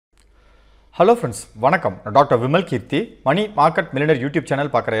Hello friends, வணக்கம். நான் doctor Vimal கீர்த்தி. Money market millionaire YouTube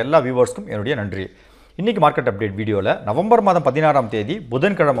channel பார்க்குற எல்லா வியூவர்ஸ்க்கும் என்னுடைய நன்றி. இன்னைக்கு மார்க்கெட் அப்டேட் வீடியோவில் நவம்பர் மாதம் 16ஆம் தேதி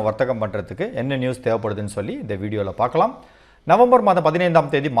புதன்கிழமை வர்த்தகம் பண்ணுறதுக்கு என்ன நியூஸ் தேவைப்படுதுன்னு சொல்லி இந்த வீடியோவில் பார்க்கலாம். நவம்பர் மாதம் 15ஆம்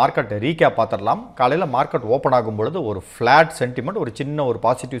தேதி மார்க்கெட் ரீகேப் பார்த்துடலாம். காலையில் மார்க்கெட் ஓப்பன் ஆகும் பொழுது ஒரு ஃப்ளாட் சென்டிமெண்ட், ஒரு சின்ன ஒரு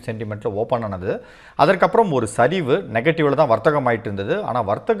பாசிட்டிவ் சென்டிமெண்ட்டில் ஓப்பன் ஆனது. அதற்கப்புறம் ஒரு சரிவு நெகட்டிவில் தான் வர்த்தகம் ஆகிட்டு இருந்தது. ஆனால்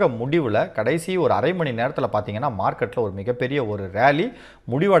வர்த்தக முடிவில் கடைசி ஒரு அரை மணி நேரத்தில் பார்த்தீங்கன்னா மார்க்கெட்டில் ஒரு மிகப்பெரிய ஒரு ரேலி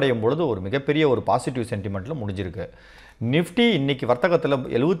முடிவடையும் பொழுது ஒரு மிகப்பெரிய ஒரு பாசிட்டிவ் சென்டிமெண்ட்டில் முடிஞ்சிருக்கு. நிஃப்டி இன்னைக்கு வர்த்தகத்தில்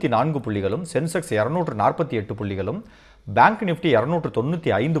 74 புள்ளிகளும், சென்செக்ஸ் 248 புள்ளிகளும், பேங்க் நிஃப்டி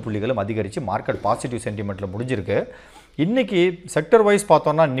 295 புள்ளிகளும் அதிகரித்து மார்க்கெட் பாசிட்டிவ் சென்டிமெண்ட்டில் முடிஞ்சிருக்கு. இன்றைக்கி செக்டர் வைஸ்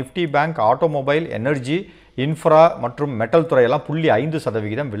பார்த்தோன்னா Nifty bank, automobile, energy, infra மற்றும் மெட்டல் துறையெல்லாம்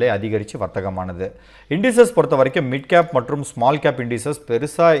 0.5% விலை அதிகரித்து வர்த்தகமானது. இண்டிசஸ் பொறுத்த வரைக்கும் மிட் கேப் மற்றும் ஸ்மால் கேப் இண்டிசஸ்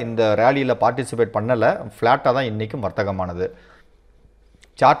பெருசாக இந்த ரேலியில் பார்ட்டிசிபேட் பண்ணலை, ஃப்ளாட்டாக தான் இன்றைக்கும் வர்த்தகமானது.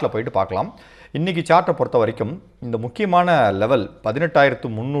 சார்ட்டில் போயிட்டு பார்க்கலாம். இன்றைக்கி சார்ட்டை பொறுத்த வரைக்கும் இந்த முக்கியமான லெவல்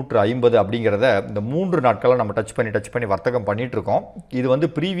 18,350 அப்படிங்கிறத இந்த 3 நாட்களாக நம்ம டச் பண்ணி வர்த்தகம் பண்ணிகிட்ருக்கோம். இது வந்து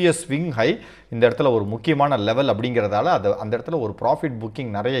ப்ரீவியஸ் ஸ்விங் ஹை, இந்த இடத்துல ஒரு முக்கியமான லெவல் அப்படிங்கிறதால அந்த இடத்துல ஒரு ப்ராஃபிட்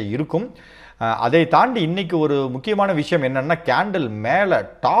புக்கிங் நிறைய இருக்கும். அதை தாண்டி இன்றைக்கி ஒரு முக்கியமான விஷயம் என்னென்னா கேண்டில் மேலே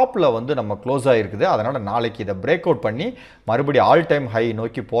டாப்பில் வந்து நம்ம க்ளோஸ் ஆகிருக்குது. அதனால் நாளைக்கு இதை பிரேக் அவுட் பண்ணி மறுபடியும் ஆல் டைம் ஹை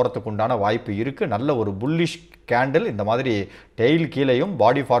நோக்கி போகிறதுக்கு உண்டான வாய்ப்பு இருக்குது. நல்ல ஒரு புல்லிஷ் கேண்டில் இந்த மாதிரி டெய்ல் கீழேயும்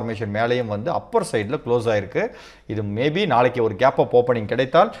பாடி ஃபார்மேஷன் மேலேயும் வந்து அப்பர் சைடில் க்ளோஸ் ஆகிருக்கு. இது மேபி நாளைக்கு ஒரு கேப் அப் ஓப்பனிங்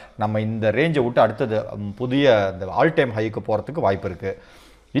கிடைத்தால் நம்ம இந்த ரேஞ்சை விட்டு அடுத்தது புதிய இந்த ஆல் டைம் ஹைக்கு போகிறதுக்கு வாய்ப்பு இருக்குது.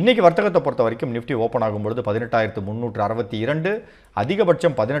 இன்றைக்கி வர்த்தகத்தை பொறுத்த வரைக்கும் நிஃப்டி ஓப்பன் ஆகும்பொழுது 18,362,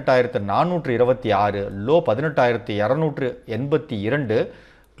 அதிகபட்சம் 18,426, லோ 18,282,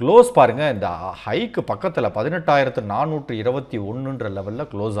 க்ளோஸ் பாருங்கள் இந்த ஹைக்கு பக்கத்தில் 18,421 லெவலில்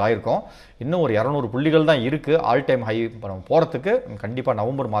க்ளோஸ் ஆகிருக்கும். இன்னும் ஒரு 200 புள்ளிகள் தான் இருக்குது ஆல் டைம் ஹை போகிறதுக்கு. கண்டிப்பாக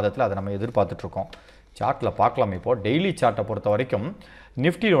நவம்பர் மாதத்தில் அதை நம்ம எதிர்பார்த்துட்ருக்கோம். சார்ட்டில் பார்க்கலாம். இப்போது டெய்லி சார்ட்டை பொறுத்த வரைக்கும்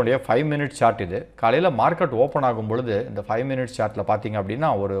நிஃப்டியோடைய 5 மினிட்ஸ் சார்ட் இது. காலையில் மார்க்கெட் ஓப்பன் ஆகும் பொழுது இந்த 5 மினிட்ஸ் சார்ட்டில் பார்த்தீங்க அப்படின்னா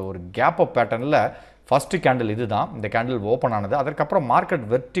ஒரு கேப் அப் பேட்டர்னில் ஃபஸ்ட்டு கேண்டில் இது தான், இந்த கேண்டில் ஓப்பன் ஆனது. அதற்கப்புறம் மார்க்கெட்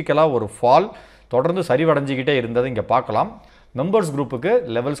வெர்டிக்கலாக ஒரு ஃபால் தொடர்ந்து சரிவடைஞ்சிக்கிட்டே இருந்தது இங்கே பார்க்கலாம். மெம்பர்ஸ் குரூப்புக்கு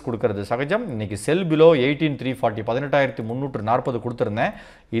லெவல்ஸ் கொடுக்கறது சகஜம். இன்றைக்கி செல் பிலோ 18,340 18,340 கொடுத்துருந்தேன்.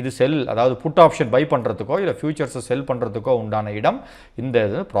 இது செல், அதாவது புட் ஆப்ஷன் பை பண்ணுறதுக்கோ இல்லை ஃபியூச்சர்ஸை செல் பண்ணுறதுக்கோ உண்டான இடம். இந்த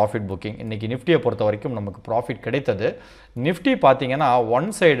இது ப்ராஃபிட் புக்கிங். இன்றைக்கி நிஃப்டியை பொறுத்த வரைக்கும் நமக்கு ப்ராஃபிட் கிடைத்தது. நிஃப்டி பார்த்தீங்கன்னா ஒன்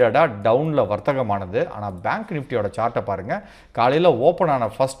சைடடாக டவுனில் வர்த்தகமானது. ஆனால் பேங்க் நிஃப்டியோட சார்ட்டை பாருங்கள். காலையில் ஓப்பன் ஆன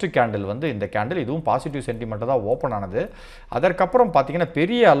ஃபஸ்ட்டு கேண்டில் வந்து இந்த கேண்டில், இதுவும் பாசிட்டிவ் சென்டிமெண்ட்டாக தான் ஓப்பன் ஆனது. அதற்கப்புறம் பார்த்தீங்கன்னா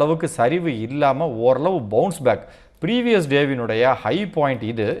பெரிய அளவுக்கு சரிவு இல்லாமல் ஓரளவு bounce back. Previous டேவினுடைய high point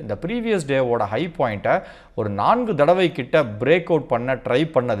இது. இந்த ப்ரீவியஸ் டேவோட ஹை பாயிண்ட்டை ஒரு 4 தடவை கிட்ட பிரேக் அவுட் பண்ண ட்ரை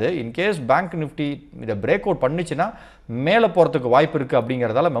பண்ணது. இன்கேஸ் பேங்க் நிஃப்டி இதை பிரேக் அவுட் பண்ணிச்சுன்னா மேலே போகிறதுக்கு வாய்ப்பு இருக்குது.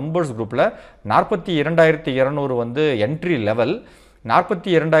 அப்படிங்கிறதால மெம்பர்ஸ் குரூப்பில் 42,200 வந்து என்ட்ரி லெவல்,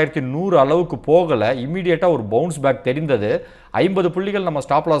 42,100 அளவுக்கு போகலை. இமீடியட்டாக ஒரு பவுன்ஸ் பேக் தெரிந்தது. 50 புள்ளிகள் நம்ம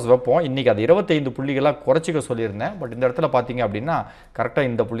ஸ்டாப் லாஸ் வைப்போம். இன்றைக்கி அது 25 புள்ளிகளாக குறைச்சிக்க சொல்லியிருந்தேன். பட் இந்த இடத்துல பார்த்தீங்க அப்படின்னா கரெக்டாக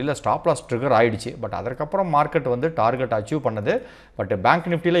இந்த புள்ளியில் ஸ்டாப் லாஸ் ட்ரிகர் ஆகிடுச்சு. பட் அதற்கப்புறம் மார்க்கெட் வந்து டார்கெட் அச்சீவ் பண்ணது. பட் பேங்க்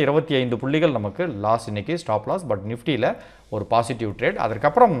நிஃப்டியில் 25 புள்ளிகள் நமக்கு லாஸ் இன்றைக்கி ஸ்டாப் லாஸ். பட் நிஃப்டியில் ஒரு பாசிட்டிவ் ட்ரேட்.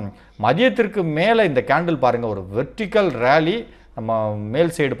 அதற்கப்புறம் மதியத்திற்கு மேலே இந்த கேண்டில் பாருங்கள், ஒரு வெர்டிக்கல் ரேலி. நம்ம மேல்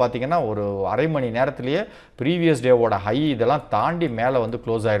சைடு பார்த்திங்கன்னா ஒரு அரை மணி நேரத்திலேயே ப்ரீவியஸ் டேவோட ஹை இதெல்லாம் தாண்டி மேலே வந்து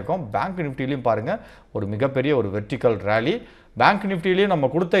க்ளோஸ் ஆகிருக்கும். பேங்க் நிஃப்டிலையும் பாருங்கள் ஒரு மிகப்பெரிய ஒரு வெர்டிக்கல் ரேலி. பேங்க் நிஃப்டிலையும் நம்ம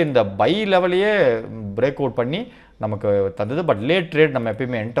கொடுத்த இந்த பை லெவலையே பிரேக் அவுட் பண்ணி நமக்கு தந்தது. பட் லேட் ட்ரேட் நம்ம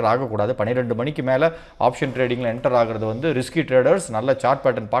எப்பயுமே என்டர் ஆகக்கூடாது. 12 மணிக்கு மேலே ஆப்ஷன் ட்ரேடிங்கில் என்டர் ஆகிறது வந்து ரிஸ்கி ட்ரேடர்ஸ், நல்ல சார்ட்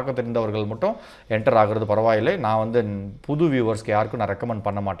பேட்டர்ன் பார்க்க தெரிந்தவர்கள் மட்டும் என்டர் ஆகிறது பரவாயில்லை. நான் வந்து புது வியூவர்ஸ்க்கு யாருக்கும் நான் ரெக்கமெண்ட்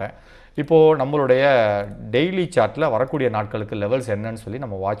பண்ண மாட்டேன். இப்போது நம்மளுடைய டெய்லி சார்ட்டில் வரக்கூடிய நாட்களுக்கு லெவல்ஸ் என்னன்னு சொல்லி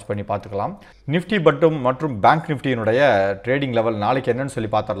நம்ம வாட்ச் பண்ணி பார்த்துக்கலாம். நிஃப்டி மற்றும் பேங்க் நிஃப்டியினுடைய ட்ரேடிங் லெவல் நாளைக்கு என்னன்னு சொல்லி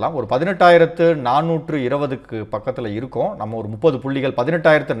பார்த்துடலாம். ஒரு 18,420க்கு பக்கத்தில் இருக்கும். நம்ம ஒரு 30 புள்ளிகள்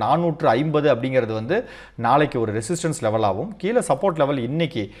 18,450 அப்படிங்கிறது வந்து நாளைக்கு ஒரு ரெசிஸ்டன்ஸ் லெவலாகவும், கீழே சப்போர்ட் லெவல்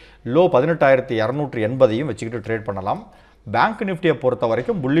இன்னைக்கு லோ 18,280 வச்சுக்கிட்டு ட்ரேட் பண்ணலாம். பேங்க் நிஃப்டியை பொறுத்த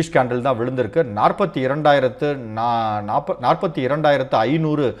வரைக்கும் புல்லிஷ் கேண்டில் தான் விழுந்திருக்கு.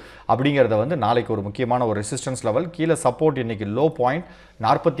 42,500 அப்படிங்கிறத வந்து நாளைக்கு ஒரு முக்கியமான ஒரு ரெசிஸ்டன்ஸ் லெவல். கீழே சப்போர்ட் இன்றைக்கி லோ பாயிண்ட்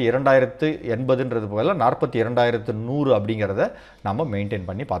 42,080ன்றது போல 42,100 அப்படிங்கிறத நம்ம மெயின்டைன்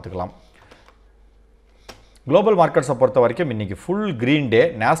பண்ணி பார்த்துக்கலாம். குளோபல் மார்க்கெட்ஸை பொறுத்த வரைக்கும் இன்றைக்கி ஃபுல் க்ரீன் டே.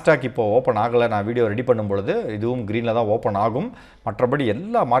 நாஸ்டாக் இப்போ ஓப்பன் ஆகலை. நான் வீடியோ ரெடி பண்ணும்பொழுது இதுவும் க்ரீனில் தான் ஓப்பன் ஆகும். மற்றபடி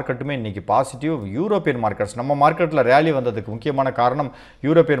எல்லா மார்க்கெட்டுமே இன்றைக்கி பாசிட்டிவ். யூரோப்பியன் மார்க்கெட்ஸ், நம்ம மார்க்கெட்டில் ரேலி வந்ததுக்கு முக்கியமான காரணம்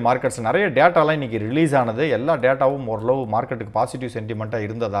யூரோப்பியன் மார்க்கெட்ஸ் நிறைய டேட்டாலாம் இன்றைக்கி ரிலீஸ் ஆனது. எல்லா டேட்டாவும் ஓரளவு மார்க்கெட்டுக்கு பாசிட்டிவ் சென்டிமெண்ட்டாக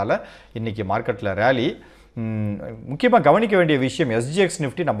இருந்ததால் இன்றைக்கி மார்க்கெட்டில் ரேலி. முக்கியமாக கவனிக்க வேண்டிய விஷயம் SGX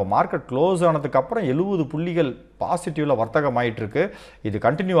நிஃப்டி நம்ம மார்க்கெட் க்ளோஸ் ஆனதுக்கப்புறம் 70 புள்ளிகள் பாசிட்டிவில் வர்த்தகம் ஆகிட்டு இருக்கு. இது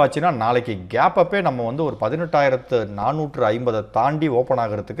கண்டினியூ ஆச்சுன்னா நாளைக்கு கேப் அப்பே நம்ம வந்து ஒரு 18,450 தாண்டி ஓப்பன்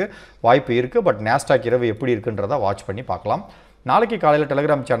ஆகிறதுக்கு வாய்ப்பு இருக்குது. பட் நாஸ்டாக் இரவு எப்படி இருக்குன்றதை வாட்ச் பண்ணி பார்க்கலாம். நாளைக்கு காலையில்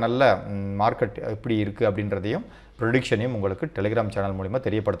டெலிகிராம் சேனலில் மார்க்கெட் எப்படி இருக்குது அப்படின்றதையும் ப்ரெடிக்ஷனையும் உங்களுக்கு டெலிகிராம் சேனல் மூலிமா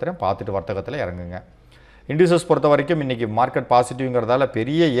தெரியப்படுத்துகிறேன். பார்த்துட்டு வர்த்தகத்தில் இறங்குங்க. இண்டிசஸ் பொறுத்த வரைக்கும் இன்றைக்கி மார்க்கெட் பாசிட்டிவ்ங்கிறதால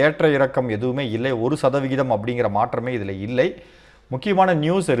பெரிய ஏற்ற இறக்கம் எதுவுமே இல்லை. 1% அப்படிங்கிற மாற்றமே இதில் இல்லை. முக்கியமான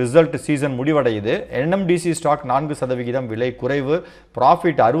news, result season முடிவடையுது. NMDC stock 4% விலை குறைவு,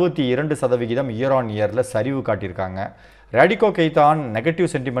 ப்ராஃபிட் 62% இயர் ஆன் இயரில் சரிவு காட்டியிருக்காங்க. Radico Khaitan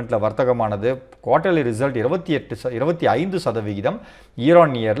negative சென்டிமெண்ட்டில் வர்த்தகமானது. Quarterly result 25% year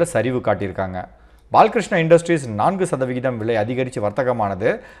on இயரில் சரிவு காட்டியிருக்காங்க. பாலகிருஷ்ணா இண்டஸ்ட்ரீஸ் 4% விலை அதிகரித்து வர்த்தகமானது.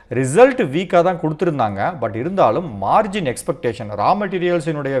 ரிசல்ட் வீக்காக தான் கொடுத்துருந்தாங்க. பட் இருந்தாலும் மார்ஜின் எக்ஸ்பெக்டேஷன், ரா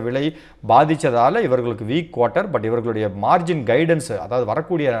மெட்டீரியல்ஸினுடைய விலை பாதித்ததால் இவர்களுக்கு வீக் குவார்ட்டர். பட் இவர்களுடைய மார்ஜின் கைடன்ஸ், அதாவது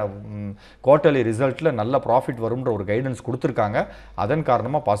வரக்கூடிய குவார்ட்டர்லி ரிசல்ட்டில் நல்ல ப்ராஃபிட் வரும்ன்ற ஒரு கைடன்ஸ் கொடுத்துருக்காங்க. அதன்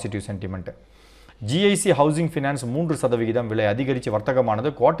காரணமாக positive sentiment. GIC housing finance 3% விலை அதிகரித்து வர்த்தகமானது.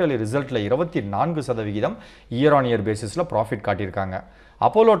 குவார்ட்டர்லி ரிசல்ட்டில் 24% இயர் ஆன் இயர் பேசிஸில் ப்ராஃபிட் காட்டியிருக்காங்க.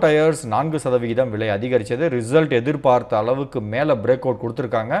 அப்போலோ டயர்ஸ் 4% விலை அதிகரித்தது. ரிசல்ட் எதிர்பார்த்த அளவுக்கு மேலே பிரேக் அவுட்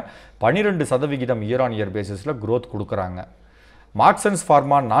கொடுத்துருக்காங்க. 12% இயர் ஆன் இயர் பேசிஸில் க்ரோத் கொடுக்குறாங்க. மார்க்சன்ஸ்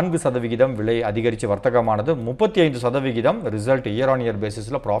ஃபார்மா 4% விலை அதிகரித்து வர்த்தகமானது. 35% ரிசல்ட் இயர் ஆன் இயர்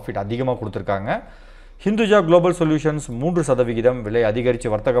பேசிஸில் ப்ராஃபிட் அதிகமாக கொடுத்துருக்காங்க. ஹிந்துஜா குளோபல் சொல்யூஷன்ஸ் 3% விலை அதிகரித்து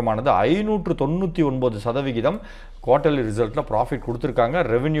வர்த்தகமானது. 599% குவார்ட்டர்லி ரிசல்ட்டில் ப்ராஃபிட் கொடுத்துருக்காங்க.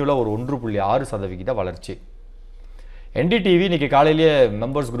 ரெவென்யூவில் ஒரு 1.6% வளர்ச்சி. NDTV இன்றைக்கி காலையிலேயே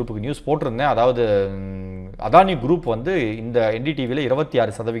மெம்பர்ஸ் குரூப்புக்கு நியூஸ் போட்டிருந்தேன். அதாவது அதானி குரூப் வந்து இந்த NDTVயில்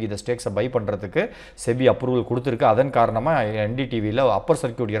 26% ஸ்டேக்ஸை பை பண்ணுறதுக்கு செபி அப்ரூவல் கொடுத்துருக்கு. அதன் காரணமாக NDTVயில் அப்பர்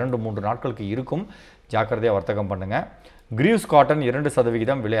சர்க்கியூட் 2-3 நாட்களுக்கு இருக்கும். ஜாக்கிரதையாக வர்த்தகம் பண்ணுங்கள். கிரீவ்ஸ் காட்டன்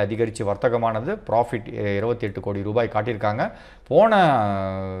 2% விலை அதிகரித்து வர்த்தகமானது. ப்ராஃபிட் 28 கோடி ரூபாய் காட்டியிருக்காங்க. போன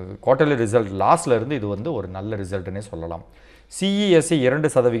குவார்ட்டர்லி ரிசல்ட் லாஸ்ட்ல இருந்து இது வந்து ஒரு நல்ல ரிசல்ட்னே சொல்லலாம். CESC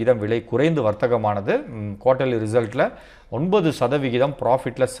 2% விலை குறைந்து வர்த்தகமானது. குவார்ட்டர்லி ரிசல்ட்டில் 9%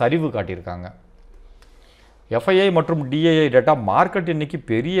 ப்ராஃபிட்டில் சரிவு காட்டியிருக்காங்க. FII மற்றும் DII டேட்டா மார்க்கெட் இன்றைக்கி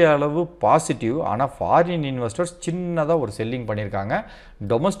பெரிய அளவு பாசிட்டிவ். ஆனால் ஃபாரின் இன்வெஸ்டர்ஸ் சின்னதாக ஒரு செல்லிங் பண்ணியிருக்காங்க.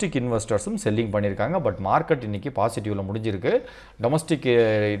 டொமஸ்டிக் இன்வெஸ்டர்ஸும் செல்லிங் பண்ணியிருக்காங்க. பட் மார்க்கெட் இன்றைக்கி பாசிட்டிவில் முடிஞ்சிருக்கு. டொமஸ்டிக்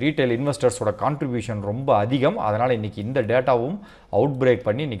ரீட்டைல் இன்வெஸ்டர்ஸோட கான்ட்ரிபியூஷன் ரொம்ப அதிகம். அதனால் இன்றைக்கி இந்த டேட்டாவும் அவுட் பிரேக்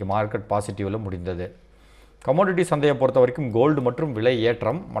பண்ணி இன்றைக்கி மார்க்கெட் பாசிட்டிவில் முடிந்தது. கமோடிட்டி சந்தையை பொறுத்த வரைக்கும் கோல்டு மற்றும் விலை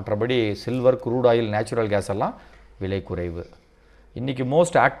ஏற்றம். மற்றபடி silver, crude oil, natural gas எல்லாம் விலை குறைவு. இன்றைக்கி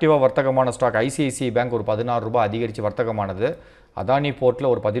மோஸ்ட் ஆக்டிவாக வர்த்தகமான ஸ்டாக் ICICI பேங்க் ஒரு 16 ரூபாய் அதிகரித்து வர்த்தகமானது. அதானி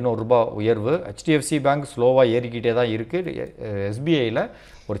போர்ட்டில் ஒரு 11 ரூபாய் உயர்வு. HDFC பேங்க் ஸ்லோவாக ஏறிக்கிட்டே தான் இருக்குது. SBIயில்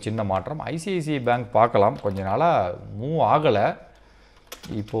ஒரு சின்ன மாற்றம். ICICI பேங்க் பார்க்கலாம், கொஞ்ச நாளாக மூவ் ஆகலை.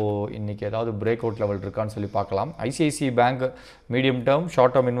 இப்போது இன்றைக்கி ஏதாவது பிரேக் அவுட் லெவல் இருக்கான்னு சொல்லி பார்க்கலாம். ICICI bank medium term,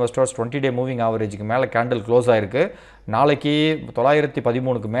 short term investors 20 டே மூவிங் ஆவரேஜுக்கு மேலே கேண்டில் க்ளோஸ் ஆகிருக்கு. நாளைக்கு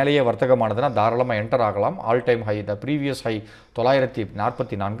 913க்கு மேலேயே வர்த்தகமானதுன்னா தாராளமாக என்டர் ஆகலாம். All time high, the previous high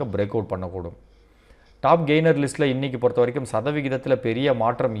 944 break out பண்ணக்கூடும். Top gainer லிஸ்ட்டில் இன்றைக்கி பொறுத்த வரைக்கும் சதவிகிதத்தில் பெரிய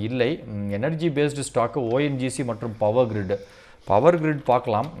மாற்றம் இல்லை. எனர்ஜி பேஸ்டு ஸ்டாக்கு ONGC மற்றும் பவர் கிரிட்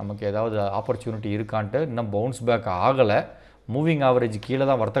பார்க்கலாம். நமக்கு ஏதாவது ஆப்பர்ச்சுனிட்டி இருக்கான்ட்டு. இன்னும் பவுன்ஸ் பேக் ஆகலை. மூவிங் ஆவரேஜ் கீழே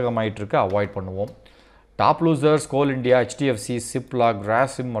தான் வர்த்தகம் ஆகிட்டுருக்கு. அவாய்ட் பண்ணுவோம். டாப் லூசர்ஸ் கோல் இண்டியா, HDFC, சிப்லா,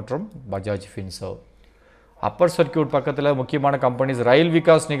 கிராசிம் மற்றும் பஜாஜ் ஃபின்சர்வ். அப்பர் சர்க்கியூட் பக்கத்தில் முக்கியமான கம்பெனிஸ் ரயில்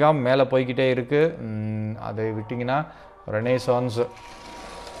விகாஸ் நிகாம் மேலே போய்கிட்டே இருக்குது. அதை விட்டிங்கன்னா ரெனேசான்ஸ்.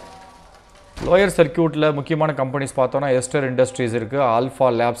 லோயர் சர்க்கியூட்டில் முக்கியமான கம்பெனிஸ் பார்த்தோன்னா எஸ்டர் இண்டஸ்ட்ரீஸ் இருக்குது, ஆல்ஃபா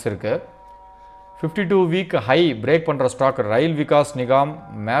லேப்ஸ் இருக்குது. 52 வீக் ஹை பிரேக் பண்ணுற ஸ்டாக் ரயில் Vikas Nigam,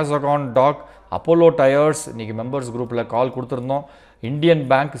 Mazagon talk, Apollo tyres. இன்றைக்கி மெம்பர்ஸ் குரூப்பில் கால் கொடுத்துருந்தோம். இந்தியன்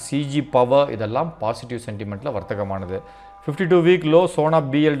பேங்க், CG பவர் இதெல்லாம் positive சென்டிமெண்ட்டில் வர்த்தகமானது. 52 week low Sona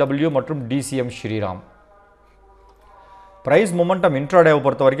BLW மற்றும் DCM ஸ்ரீராம். ப்ரைஸ் மொமெண்டம் இன்ட்ராடேவை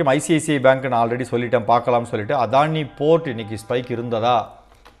பொறுத்த வரைக்கும் ICICI பேங்க் நான் ஆல்ரெடி சொல்லிட்டேன், பார்க்கலாம்னு சொல்லிட்டு. அதானி போர்ட் இன்றைக்கி ஸ்பைக் இருந்ததா?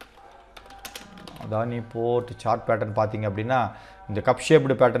 அதானி போர்ட் சார்ட் பேட்டர்ன் பார்த்தீங்க அப்படின்னா இந்த cup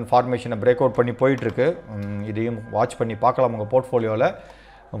shaped pattern ஃபார்மேஷனை break out பண்ணி போயிட்டுருக்கு. இதையும் வாட்ச் பண்ணி பார்க்கலாம் உங்கள் போர்ட்ஃபோலியோவில்.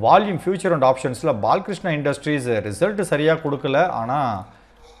 Volume future and ஆப்ஷன்ஸில் Balakrishna industries result சரியாக கொடுக்கல, ஆனால்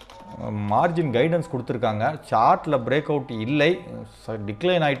மார்ஜின் கைடன்ஸ் கொடுத்துருக்காங்க. சார்ட்டில் பிரேக் அவுட் இல்லை,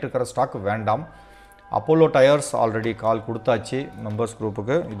 டிக்ளைன் ஆகிட்டு இருக்கிற ஸ்டாக் வேண்டாம். அப்போலோ டயர்ஸ் ஆல்ரெடி கால் கொடுத்தாச்சு மெம்பர்ஸ்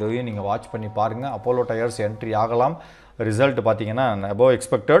குரூப்புக்கு. இதையும் நீங்கள் வாட்ச் பண்ணி பாருங்கள். அப்போலோ டயர்ஸ் என்ட்ரி ஆகலாம். ரிசல்ட் பார்த்தீங்கன்னா above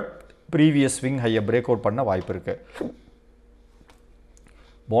expected, previous swing ஹையை break out பண்ண வாய்ப்பு இருக்குது.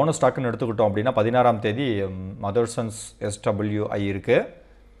 போனஸ் ஸ்டாக்குன்னு எடுத்துக்கிட்டோம் அப்படின்னா 16ஆம் தேதி மதர்சன்ஸ் SWI இருக்குது.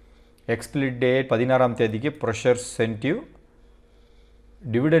 எக்ஸ்பிளிட் டேட் 16ஆம் தேதிக்கு ப்ரெஷர் சென்டிவ்,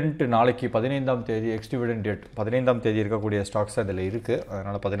 டிவிடெண்ட் நாளைக்கு 15ஆம் தேதி, எக்ஸ் டிவிடெண்ட் டேட் 15ஆம் தேதி இருக்கக்கூடிய ஸ்டாக்ஸ் அதில் இருக்குது,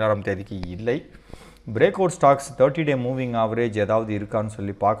 அதனால் 16ஆம் தேதிக்கு இல்லை. பிரேக் அவுட் ஸ்டாக்ஸ் 30 டே மூவிங் ஆவரேஜ் ஏதாவது இருக்கான்னு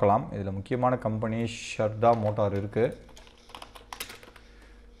சொல்லி பார்க்கலாம். இதில் முக்கியமான கம்பெனி ஷர்தா மோட்டார் இருக்குது.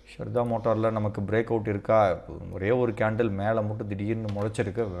 ஷர்தா மோட்டாரில் நமக்கு பிரேக் அவுட் இருக்கா? ஒரே ஒரு கேண்டில் மேலே மட்டும் திடீர்னு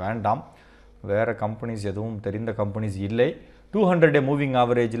முளைச்சிருக்கு, வேண்டாம். வேறு கம்பெனிஸ் எதுவும் தெரிந்த கம்பெனிஸ் இல்லை. 200 டே மூவிங்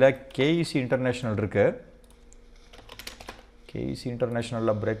ஆவரேஜில் கேஇசி இன்டர்நேஷ்னல் இருக்குது. கேஇசி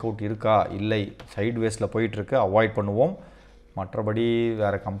இன்டர்நேஷ்னலில் பிரேக் அவுட் இருக்கா? இல்லை, சைட்வேஸில் போயிட்டுருக்கு, அவாய்ட் பண்ணுவோம். மற்றபடி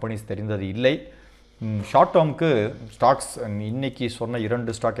வேறு கம்பெனிஸ் தெரிந்தது இல்லை. ஷார்ட் டேர்முக்கு ஸ்டாக்ஸ் இன்றைக்கி சொன்ன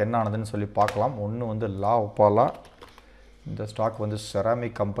 2 ஸ்டாக் என்ன ஆனதுன்னு சொல்லி பார்க்கலாம். ஒன்று வந்து லா ஒப்பாலா, இந்த ஸ்டாக் வந்து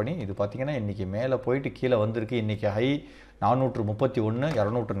செராமிக் கம்பெனி. இது பார்த்திங்கன்னா இன்றைக்கி மேலே போயிட்டு கீழே வந்திருக்கு. இன்றைக்கி ஹை 431,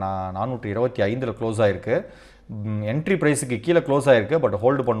 425 க்ளோஸ் ஆகிருக்கு. என்ட்ரி ப்ரைஸுக்கு கீழே க்ளோஸ் ஆகிருக்கு, பட்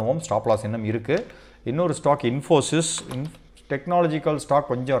ஹோல்டு பண்ணுவோம். ஸ்டாப் லாஸ் இன்னும் இருக்குது. இன்னொரு ஸ்டாக் இன்ஃபோசிஸ், டெக்னாலஜிக்கல் ஸ்டாக்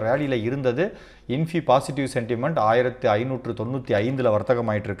கொஞ்சம் ரேலியில் இருந்தது. இன்ஃபி பாசிட்டிவ் சென்டிமெண்ட் 1595 வர்த்தகம்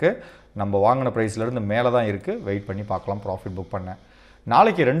ஆகிட்டுருக்கு. நம்ம வாங்கின ப்ரைஸ்லேருந்து மேலே தான் இருக்குது, வெயிட் பண்ணி பார்க்கலாம். ப்ராஃபிட் புக் பண்ணேன்.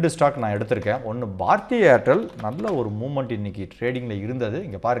 நாளைக்கு 2 ஸ்டாக் நான் எடுத்திருக்கேன். ஒன்று பாரதி ஏர்டெல், நல்ல ஒரு மூமெண்ட் இன்றைக்கி ட்ரேடிங்கில் இருந்தது.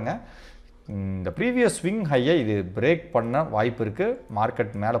 இங்கே பாருங்கள், இந்த ப்ரீவியஸ் ஸ்விங் ஹையை இது பிரேக் பண்ண வாய்ப்பு இருக்குது.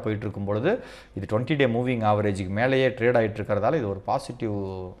 மார்க்கெட் மேலே போயிட்டு இருக்கும் பொழுது இது 20 டே மூவிங் ஆவரேஜுக்கு மேலேயே ட்ரேட் ஆகிட்டு இருக்கிறதால இது ஒரு பாசிட்டிவ்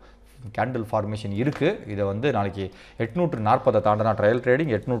கேண்டில் ஃபார்மேஷன் இருக்குது. இதை வந்து நாளைக்கு 840 தாண்டினா trial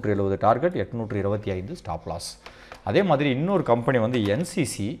trading, 870 target, 825 stop loss. அதே மாதிரி இன்னொரு கம்பெனி வந்து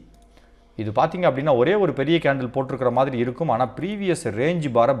என்சிசி. இது பார்த்திங்க அப்படின்னா ஒரே ஒரு பெரிய கேண்டில் போட்டிருக்கிற மாதிரி இருக்கும், ஆனால் ப்ரீவியஸ் ரேஞ்ச்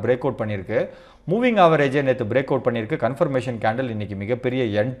பாரை பிரேக் அவுட் பண்ணியிருக்கு. மூவிங் ஆவரேஜே நேற்று பிரேக் அவுட் பண்ணியிருக்கு. கன்ஃபர்மேஷன் கேண்டில் இன்றைக்கி மிகப்பெரிய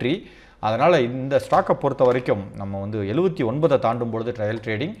என்ட்ரி. அதனால் இந்த ஸ்டாக்கை பொறுத்த வரைக்கும் நம்ம வந்து 79 தாண்டும் பொழுது trial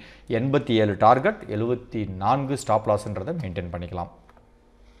trading, 87 target, 74 stop லாஸ்ன்றதை maintain பண்ணிக்கலாம்.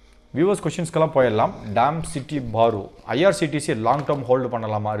 வியூவர்ஸ் கொஷின்ஸ்க்கெல்லாம் போயிடலாம். டேம் சிட்டி பாரு, ஐஆர்சிடிசி லாங் டேர்ம் ஹோல்டு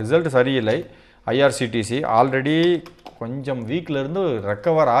பண்ணலாமா? ரிசல்ட் சரியில்லை. ஐஆர்சிடிசி ஆல்ரெடி கொஞ்சம் வீக்லேருந்து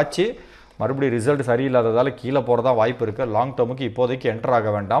ரெக்கவர் ஆச்சு, மறுபடியும் ரிசல்ட் சரியில்லாததால் கீழே போகிறதா வாய்ப்பு இருக்குது. லாங் டேர்முக்கு இப்போதைக்கு என்டர் ஆக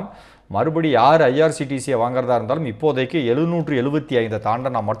வேண்டாம். மறுபடி யார் ஐஆர்சிடிசியை வாங்குறதா இருந்தாலும் இப்போதைக்கு 775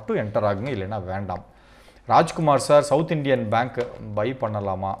 தாண்டனா மட்டும் என்டர் ஆகுங்க, இல்லைன்னா வேண்டாம். Rajkumar sir, south Indian bank by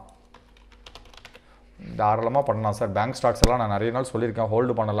பண்ணலாமா? தாராளமாக பண்ணலாம் சார். பேங்க் ஸ்டாக்ஸ் எல்லாம் நான் நிறைய நாள் சொல்லியிருக்கேன்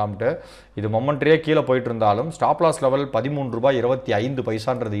ஹோல்டு பண்ணலாம்ட்டு. இது மொமெண்ட்ரியே கீழே போயிட்டு இருந்தாலும் ஸ்டாப் லாஸ் லெவல் 13 ரூபாய் 25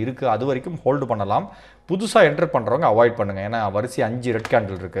 பைசான்றது இருக்குது, அது வரைக்கும் ஹோல்டு பண்ணலாம். புதுசாக என்டர் பண்ணுறவங்க அவாய்ட் பண்ணுங்கள், ஏன்னா வரிசை 5 ரெட்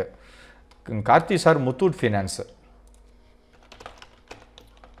கேண்டில் இருக்குது. Karthi sir, Muthoot finance.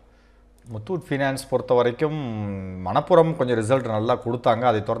 Muthoot finance பொறுத்த வரைக்கும் மணப்புரம் கொஞ்சம் ரிசல்ட் நல்லா கொடுத்தாங்க,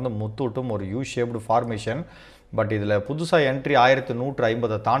 அதை தொடர்ந்து முத்தூட்டும் ஒரு யூ ஷேப்டு ஃபார்மேஷன். பட் இதில் புதுசாக என்ட்ரி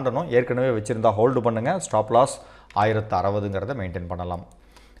 1150 தாண்டணும். ஏற்கனவே வச்சுருந்தா ஹோல்டு பண்ணுங்கள். ஸ்டாப் லாஸ் 1060ங்கிறத மெயின்டைன் பண்ணலாம்.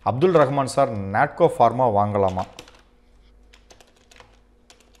 அப்துல் ரஹ்மான் சார், நாட்கோ ஃபார்மா வாங்கலாமா?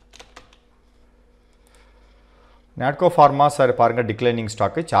 நாட்கோ ஃபார்மா சார் பாருங்கள், டிக்ளைனிங்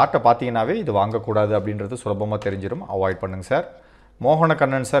ஸ்டாக்கு. சார்ட்டை பார்த்தீங்கன்னாவே இது வாங்கக்கூடாது அப்படின்றது சுலபமாக தெரிஞ்சிடும், அவாய்ட் பண்ணுங்கள் sir.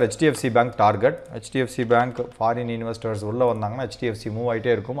 Mohanakannan sir, HDFC bank target. HDFC bank foreign investors உள்ளே வந்தாங்கன்னா ஹெச்டிஎஃப்சி மூவ்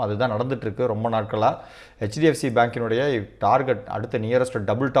ஆகிட்டே இருக்கும், அதுதான் நடந்துகிட்ருக்கு ரொம்ப நாட்களாக. ஹெச்டிஎஃப்சி பேங்க்கினுடைய டார்கெட் அடுத்த நியரஸ்ட்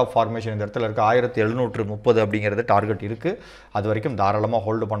டபுள் டாப் ஃபார்மேஷன் இந்த இடத்துல இருக்குது, 1730 அப்படிங்கிறது டார்கெட் இருக்குது. அது வரைக்கும் தாராளமாக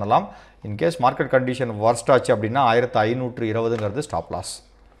ஹோல்டு பண்ணலாம். இன்கேஸ் மார்க்கெட் கண்டிஷன் வர்ஸ்ட் ஆச்சு அப்படின்னா 1520ங்கிறது stop loss.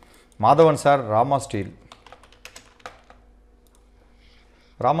 Madhavan sir, Rama steel.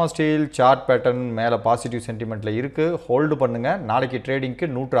 Rama steel chart pattern மேலே பாசிட்டிவ் சென்டிமெண்ட்டில் இருக்குது, ஹோல்டு பண்ணுங்கள். நாளைக்கு ட்ரேடிங்க்கு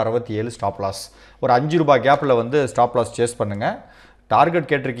 167 ஸ்டாப் லாஸ். ஒரு 5 ரூபாய் கேப்பில் வந்து ஸ்டாப் லாஸ் சேஸ் பண்ணுங்கள். டார்கெட்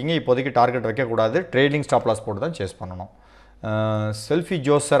கேட்டிருக்கீங்க, இப்போதைக்கு டார்கெட் வைக்கக்கூடாது, ட்ரேடிங் ஸ்டாப் லாஸ் போட்டு தான் சேஸ் பண்ணணும். Selfie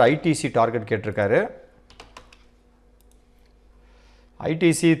Jose sir, ITC target கேட்டிருக்காரு.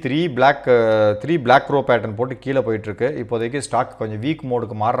 ஐடிசி 3 பிளாக் ரோ பேட்டர்ன் போட்டு கீழே போயிட்டுருக்கு. இப்போதைக்கு ஸ்டாக் கொஞ்சம் வீக்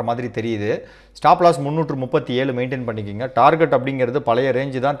மோடுக்கு மாறுற மாதிரி தெரியுது. ஸ்டாப் லாஸ் 337 மெயின்டைன் பண்ணிக்கிங்க. டார்கெட் அப்படிங்கிறது பழைய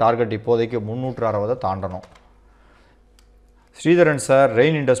ரேஞ்சு தான், டார்கெட் இப்போதைக்கு 360 தாண்டணும். Sridharan sir,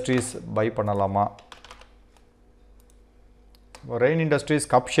 rain industries by பண்ணலாமா? Rain industries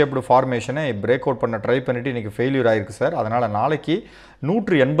cup shaped ஃபார்மேஷனை break out பண்ண ட்ரை பண்ணிவிட்டு இன்றைக்கி ஃபெயிலியர் ஆகிருக்கு சார். அதனால் நாளைக்கு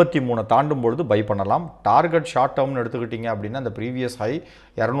 183 தாண்டும் பொழுது பை பண்ணலாம். டார்கெட் ஷார்ட் டேர்ம்னு எடுத்துக்கிட்டிங்க அப்படின்னா அந்த ப்ரீவியஸ் ஹை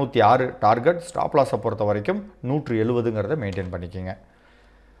 206 டார்கெட். ஸ்டாப் லாஸை பொறுத்த வரைக்கும் 170ங்கிறத மெயின்டைன் பண்ணிக்கோங்க.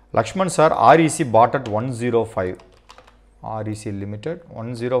 Lakshman sir, REC pot at 105. REC limited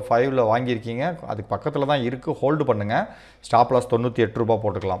 105ல் வாங்கியிருக்கீங்க, அதுக்கு பக்கத்தில் தான் இருக்குது, ஹோல்டு பண்ணுங்கள். ஸ்டாப் லாஸ் 98 ரூபா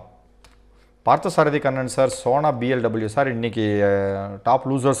போட்டுக்கலாம். Parthasarathy Kannan sir, Sona PLW sir இன்றைக்கி டாப்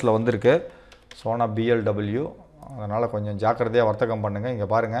லூசர்ஸில் வந்திருக்கு சோனா பிஎல்டபிள்யூ, அதனால் கொஞ்சம் ஜாக்கிரதையாக வர்த்தகம் பண்ணுங்கள். இங்கே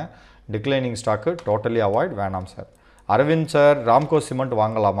பாருங்கள், டிக்ளைனிங் ஸ்டாக்கு, டோட்டலி அவாய்ட், வேணாம் sir. Aravind sir, Ramco cement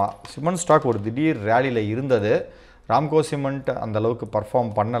வாங்கலாமா? சிமெண்ட் ஸ்டாக் ஒரு திடீர் ரேலியில் இருந்தது. ராம்கோ சிமெண்ட் அந்த அளவுக்கு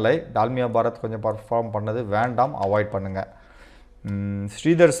பர்ஃபார்ம் பண்ணலை. டால்மியா பாரத் கொஞ்சம் பர்ஃபார்ம் பண்ணது, வேண்டாம், அவாய்ட் பண்ணுங்கள்.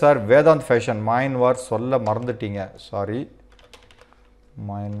 ஸ்ரீதர் சார், வேதாந்த் ஃபேஷன் மாயன்வார் சொல்ல மறந்துட்டீங்க, சாரி.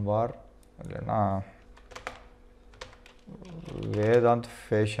 மாயன்வார் இல்லைன்னா Vedant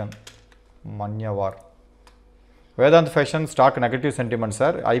fashion, Manyavar. Vedant fashion stock negative sentiment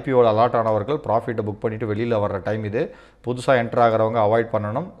sir. ஐபிஓவில் allot ஆனவர்கள் ப்ராஃபிட்டை புக் பண்ணிவிட்டு வெளியில் வர்ற டைம் இது. புதுசாக என்டர் ஆகிறவங்க அவாய்ட்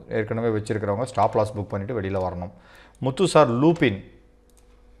பண்ணணும். ஏற்கனவே வச்சுருக்கிறவங்க ஸ்டாப் லாஸ் புக் பண்ணிவிட்டு வெளியில் வரணும். முத்து sir,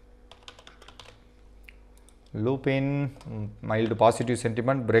 Lupin mild positive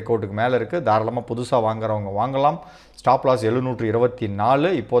sentiment break அவுட்டுக்கு மேலே இருக்குது. தாராளமாக புதுசாக வாங்குறவங்க வாங்கலாம். Stop loss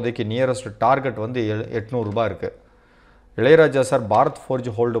 724. இப்போதைக்கு நியரஸ்ட் டார்கெட் வந்து 800 ரூபாய் இருக்குது. Ilaiyaraaja sir, Bharat forge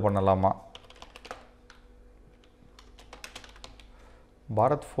hold பண்ணலாமா?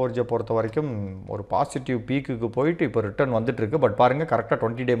 பாரத் ஃபோர்ஜை பொறுத்த வரைக்கும் ஒரு பாசிட்டிவ் பீக்குக்கு போயிட்டு இப்போ ரிட்டர்ன் வந்துட்டுருக்கு. பட் பாருங்கள், கரெக்டாக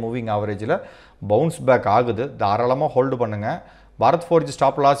 20 டே மூவிங் ஆவரேஜில் பவுன்ஸ் பேக் ஆகுது. தாராளமாக ஹோல்டு பண்ணுங்கள். Bharat forge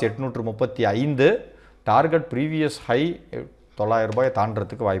stop loss 835. Target previous high 900 ரூபாயை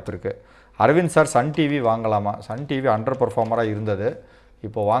தாண்டறதுக்கு வாய்ப்பு இருக்குது. அரவிந்த் சார், சன் டிவி வாங்கலாமா? சன் டிவி அண்டர் பர்ஃபார்மராக இருந்தது,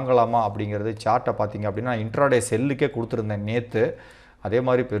 இப்போ வாங்கலாமா அப்படிங்கிறது சார்ட்டை பார்த்தீங்க அப்படின்னா இன்ட்ராடே செல்லுக்கே கொடுத்துருந்தேன் நேற்று. அதே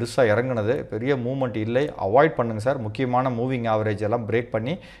மாதிரி பெருசாக இறங்குனது, பெரிய மூவ்மெண்ட் இல்லை, அவாய்ட் பண்ணுங்கள் சார். முக்கியமான மூவிங் ஆவரேஜ் எல்லாம் பிரேக்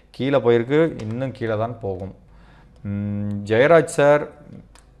பண்ணி கீழே போயிருக்கு, இன்னும் கீழே தான் போகும். Jayaraj sir,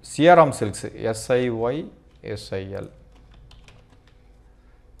 சிஆர்ஆம் silks, SIYSIL,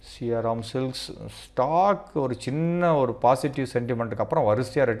 சிஆர்ஆம் silks stock ஒரு சின்ன ஒரு பாசிட்டிவ் சென்டிமெண்ட்டுக்கு அப்புறம்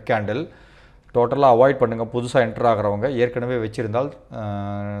வரிசையாக ரெட் கேண்டில். டோட்டலாக அவாய்ட் பண்ணுங்கள். புதுசாக என்டர் ஆகிறவங்க ஏற்கனவே வச்சுருந்தால்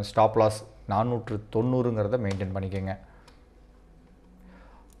ஸ்டாப் லாஸ் 490ங்கிறத மெயின்டைன் பண்ணிக்கோங்க.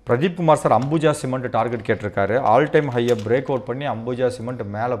 Pradeep Kumar sir, Ambuja cement target கேட்டிருக்காரு. ஆல் டைம் ஹையை பிரேக் அவுட் பண்ணி அம்புஜா சிமெண்ட்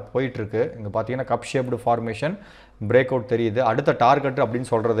மேலே போயிட்டுருக்கு. இங்கே பார்த்தீங்கன்னா cup shaped formation break out தெரியுது. அடுத்த டார்கெட் அப்படின்னு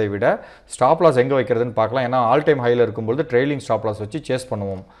சொல்கிறதை விட ஸ்டாப் லாஸ் எங்கே வைக்கிறதுன்னு பார்க்கலாம். ஏன்னா ஆல் டைம் ஹையில் இருக்கும்போது ட்ரெயிலிங் ஸ்டாப் லாஸ் வச்சு சேஸ்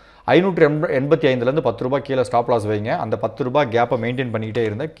பண்ணுவோம். 585லேருந்து 10 ரூபாய் கீழே ஸ்டாப் லாஸ் வைங்க. அந்த 10 ரூபாய் கேப்பை மெயின்டைன் பண்ணிக்கிட்டே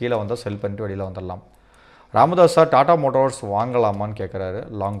இருந்தால் கீழே வந்தால் செல் பண்ணிட்டு வெளியில் வந்துடலாம். ராமதாஸ் சார், டாடா மோட்டார்ஸ் வாங்கலாமான்னு கேட்குறாரு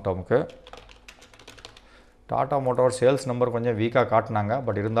long டேர்முக்கு. Tata motor sales number கொஞ்சம் வீக்காக காட்டினாங்க,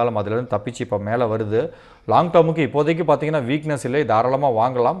 பட் இருந்தாலும் அதிலேருந்து தப்பிச்சு இப்போ மேலே வருது. லாங் டேர்முக்கு இப்போதைக்கு பார்த்தீங்கன்னா வீக்னஸ் இல்லை, தாராளமாக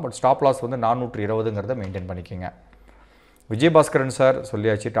வாங்கலாம். பட் ஸ்டாப் லாஸ் வந்து 420ங்கிறத மெயின்டைன் பண்ணிக்கோங்க. விஜயபாஸ்கரன் சார்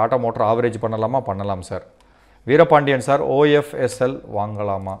சொல்லியாச்சு, டாடா மோட்டார் ஆவரேஜ் பண்ணலாமா? பண்ணலாம் சார். வீரபாண்டியன் சார், OFSL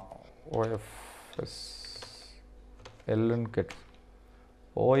வாங்கலாமா? OFSLன்னு கேட்டு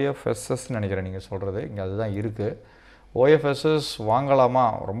OFSS நினைக்கிறேன் நீங்கள் சொல்கிறது, இங்கே அதுதான் இருக்குது. OFSS வாங்கலாமா?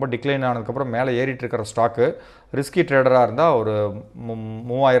 ரொம்ப டிக்ளைன் ஆனதுக்கப்புறம் மேலே ஏறிட்டு இருக்கிற ஸ்டாக்கு. ரிஸ்கி ட்ரேடராக இருந்தால் ஒரு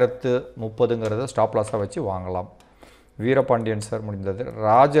 3030ங்கிறத ஸ்டாப் லாஸாக வச்சு வாங்கலாம். வீரபாண்டியன் சார் முடிந்தது.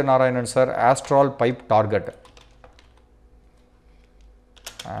 Rajanarayanan sir, astral pipe target.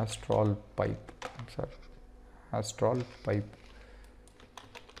 Astral pipe sir, astral pipe,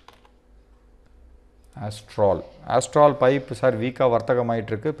 astral pipe sir வீக்காக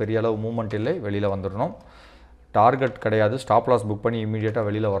வர்த்தகமாயிட்டிருக்கு. பெரிய அளவு மூவ்மெண்ட் இல்லை, வெளியில் வந்துடணும். டார்கெட் கிடையாது, ஸ்டாப் லாஸ் புக் பண்ணி இமீடியட்டாக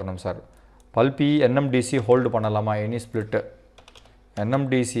வெளியில் வரணும் சார். பல்பி NMDC ஹோல்டு பண்ணலாமா? Any split.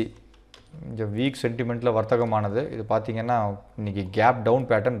 NMDC கொஞ்சம் வீக் சென்டிமெண்ட்டில் வர்த்தகமானது. இது பார்த்திங்கன்னா இன்றைக்கி கேப் டவுன்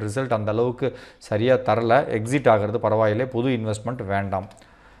பேட்டர்ன், ரிசல்ட் அந்த அளவுக்கு சரியாக தரல. எக்ஸிட் ஆகிறது பரவாயில்லை, புது இன்வெஸ்ட்மெண்ட் வேண்டாம்.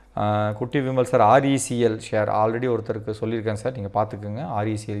 குட்டி Vimal sir, RECL share already ஒருத்தருக்கு சொல்லியிருக்கேன் சார், நீங்கள் பார்த்துக்குங்க.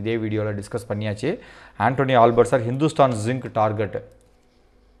 RECL இதே வீடியோவில் டிஸ்கஸ் பண்ணியாச்சு. Antony Albert sir, Hindustan zinc target.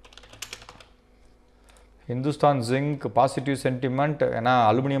 Hindustan zinc positive sentiment, ஏன்னா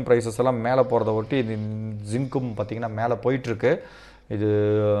அலுமினியம் ப்ரைஸஸ் எல்லாம் மேலே போகிறத ஒட்டி இது ஜிங்க்கும் பார்த்திங்கன்னா மேலே போயிட்டுருக்கு. இது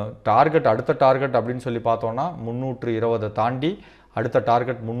டார்கெட், அடுத்த டார்கெட் அப்படின்னு சொல்லி பார்த்தோன்னா 320 தாண்டி அடுத்த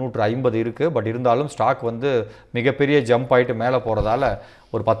டார்கெட் 350 இருக்குது. பட் இருந்தாலும் ஸ்டாக் வந்து மிகப்பெரிய ஜம்ப் ஆகிட்டு மேலே போகிறதால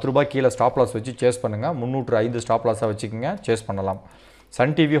ஒரு 10 ரூபாய் கீழே ஸ்டாப் லாஸ் வச்சு சேஸ் பண்ணுங்கள். 305 ஸ்டாப் லாஸாக வச்சுக்கோங்க, சேஸ் பண்ணலாம்.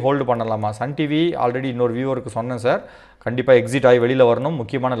 சன் டிவி ஹோல்டு பண்ணலாமா? சன் டிவி ஆல்ரெடி இன்னொரு வியூவருக்கு சொன்னேன் சார், கண்டிப்பாக எக்ஸிட் ஆகி வெளியில் வரணும்.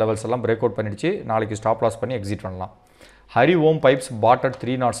 முக்கியமான லெவல்ஸ் எல்லாம் பிரேக் அவுட் பண்ணிடுச்சு, நாளைக்கு ஸ்டாப் லாஸ் பண்ணி எக்ஸிட் பண்ணலாம். ஹரி ஓம் பைப்ஸ் பாட் அட்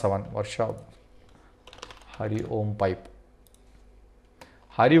 307 வருஷா. ஹரி ஓம் பைப்,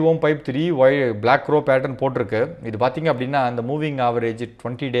 ஹரி ஓம் பைப் 3 பிளாக் க்ரோ பேட்டர்ன் போட்டிருக்கு. இது பார்த்திங்க அப்படின்னா இந்த மூவிங் ஆவரேஜ்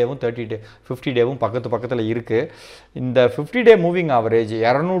 20 டேவும் 30 டே 50 டேவும் பக்கத்தில் இருக்குது. இந்த 50 டே மூவிங் ஆவரேஜ்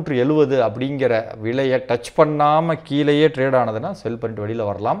 270 அப்படிங்கிற விலையை டச் பண்ணாமல் கீழேயே ட்ரேட் ஆனதுன்னா செல் பண்ணிட்டு வெளியில்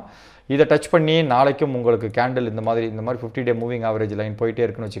வரலாம். இதை டச் பண்ணி நாளைக்கும் உங்களுக்கு கேண்டில் இந்த மாதிரி 50 டே மூவிங் ஆவரேஜ் லைன் போயிட்டே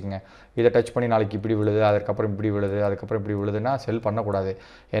இருக்குன்னு வச்சுக்கோங்க. இதை டச் பண்ணி நாளைக்கு இப்படி விழுது, அதுக்கப்புறம் இப்படி விழுது, அதுக்கப்புறம் இப்படி விழுதுன்னா செல் பண்ணக்கூடாது.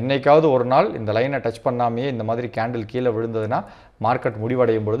 என்னைக்காவது ஒரு நாள் இந்த லைனை டச் பண்ணாமையே இந்த மாதிரி கேண்டில் கீழே விழுந்ததுன்னா மார்க்கெட்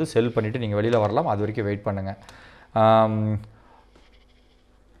முடிவடையும் பொழுது செல் பண்ணிவிட்டு நீங்கள் வெளியில் வரலாம். அது வரைக்கும் வெயிட் பண்ணுங்கள்.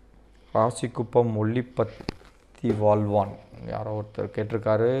 ராசிக்குப்பம் ஒல்லிப்பத்தி தி வால்வான் யாரோ ஒருத்தர்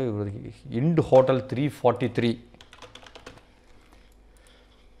கேட்டிருக்காரு. இண்ட் hotel 343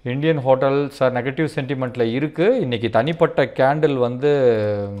 Indian hotel sir negative சென்டிமெண்ட்டில் இருக்குது. இன்றைக்கி தனிப்பட்ட கேண்டில் வந்து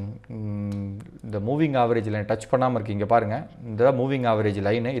இந்த மூவிங் ஆவரேஜ் லைன் டச் பண்ணாமல் இருக்குது. இங்கே பாருங்கள், இந்த மூவிங் ஆவரேஜ்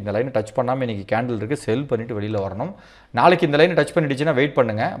லைனு, இந்த லைனை டச் பண்ணாமல் இன்றைக்கி கேண்டில் இருக்குது. செல் பண்ணிவிட்டு வெளியில் வரணும். நாளைக்கு இந்த லைனை டச் பண்ணிடுச்சுன்னா வெயிட்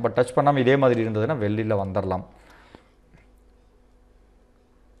பண்ணுங்கள். பட் டச் பண்ணாமல் இதே மாதிரி இருந்ததுன்னா வெளியில் வந்துடலாம்.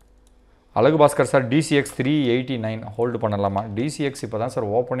 அழகு பாஸ்கர் சார் டிசிஎக்ஸ் 389 ஹோல்டு பண்ணலாமா? டிசிஎக்ஸ் இப்போ தான் சார்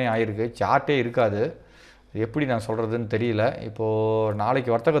ஓப்பனே ஆகிருக்கு, சார்ட்டே இருக்காது. எப்படி நான் சொல்கிறதுன்னு தெரியல. இப்போது நாளைக்கு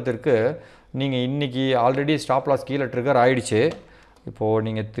வர்த்தகத்திற்கு நீங்கள் இன்றைக்கி ஆல்ரெடி ஸ்டாப் லாஸ் கீழே ட்ரிகர் ஆகிடுச்சு. இப்போது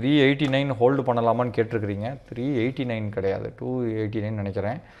நீங்கள் 389 ஹோல்டு பண்ணலாமான்னு கேட்டிருக்கிறீங்க. 389 கிடையாது, 289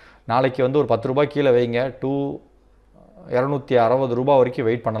 நினைக்கிறேன். நாளைக்கு வந்து ஒரு 10 ரூபாய் கீழே வைங்க. 260 ரூபா வரைக்கும்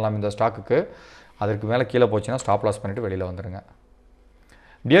வெயிட் பண்ணலாம் இந்த ஸ்டாக்குக்கு. அதற்கு மேலே கீழே போச்சுன்னா ஸ்டாப் லாஸ் பண்ணிவிட்டு வெளியில் வந்துடுங்க.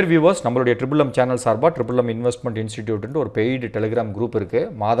 டியர் வியூவர்ஸ், நம்மளுடைய ட்ரிபிள் எம் சேனல் சார்பாக ட்ரிபிள் எம் இன்வெஸ்ட்மெண்ட் இன்ஸ்டிடியூட்னு ஒரு பெய்டு டெலிகிராம் குரூப் இருக்குது.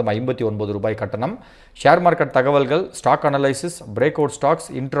 மாதம் 59 ரூபாய் கட்டணம். ஷேர் மார்க்கெட் தகவல்கள், stock analysis, break out stocks,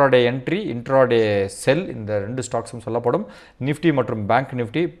 intraday entry, intraday செல், இந்த 2 ஸ்டாக்ஸும் சொல்லப்படும். நிஃப்டி மற்றும் bank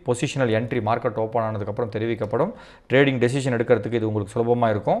Nifty positional entry market open ஆனதுக்கப்புறம் தெரிவிக்கப்படும். ட்ரேடிங் டெசிஷன் எடுக்கிறதுக்கு இது உங்களுக்கு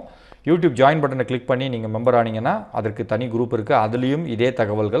சுலபமாக இருக்கும். யூடியூப் ஜாயின் பட்டனை கிளிக் பண்ணி நீங்கள் மெம்பர் ஆனீங்கன்னா அதற்கு தனி குரூப் இருக்குது. அதுலேயும் இதே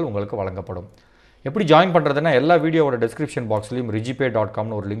தகவல்கள் உங்களுக்கு வழங்கப்படும். எப்படி ஜாயின் பண்ணுறதுன்னா எல்லா வீடியோவோட டிஸ்கிரிப்ஷன் பாக்ஸ்லையும்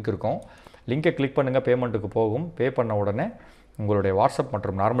rijipay.comனு ஒரு லிங்க் இருக்கும். லிங்கை கிளிக் பண்ணுங்கள், பேமெண்ட்டுக்கு போகும். பே பண்ண உடனே உங்களுடைய வாட்ஸ்அப்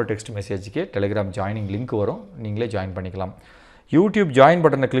மற்றும் normal text மெசேஜுக்கு Telegram joining link வரும். நீங்களே ஜாயின் பண்ணிக்கலாம். யூடியூப் ஜாயின்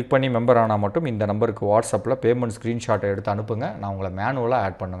பட்டனை கிளிக் பண்ணி மெம்பர் ஆனால் மட்டும் இந்த நம்பருக்கு வாட்ஸ்அப்பில் பேமெண்ட் ஸ்க்ரீன்ஷாட்டை எடுத்து அனுப்புங்க. நான் உங்களை மேனுவலாக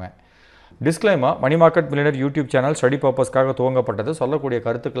ஆட் பண்ணுவேன். Disclaimer, money market millionaire YouTube channel study பர்பஸ்க்காக துவங்கப்பட்டது. சொல்லக்கூடிய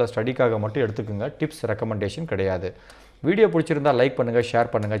கருத்துக்களை ஸ்டடிக்காக மட்டும் எடுத்துக்கோங்க. டிப்ஸ் ரெக்கமெண்டேஷன் கிடையாது. வீடியோ பிடிச்சிருந்தால் லைக் பண்ணுங்கள்,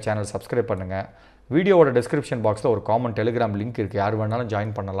 ஷேர் பண்ணுங்கள், சேனல் சப்ஸ்கிரைப் பண்ணுங்கள். வீடியோவோட டிஸ்கிரிப்ஷன் பாக்ஸில் ஒரு காமன் டெலிகிராம் லிங்க் இருக்குது. யார் வேணாலும்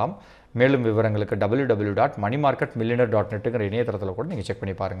ஜாயின் பண்ணலாம். மேலும் விவரங்களுக்கு www.moneymarketmillionaire.netங்கிற இணையதளத்தில் கூட நீங்கள் செக்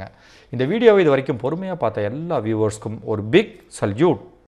பண்ணி பாருங்கள். இந்த வீடியோவை இது வரைக்கும் பொறுமையாக பார்த்த எல்லா வியூவர்ஸ்க்கும் ஒரு பிக் சல்யூட்.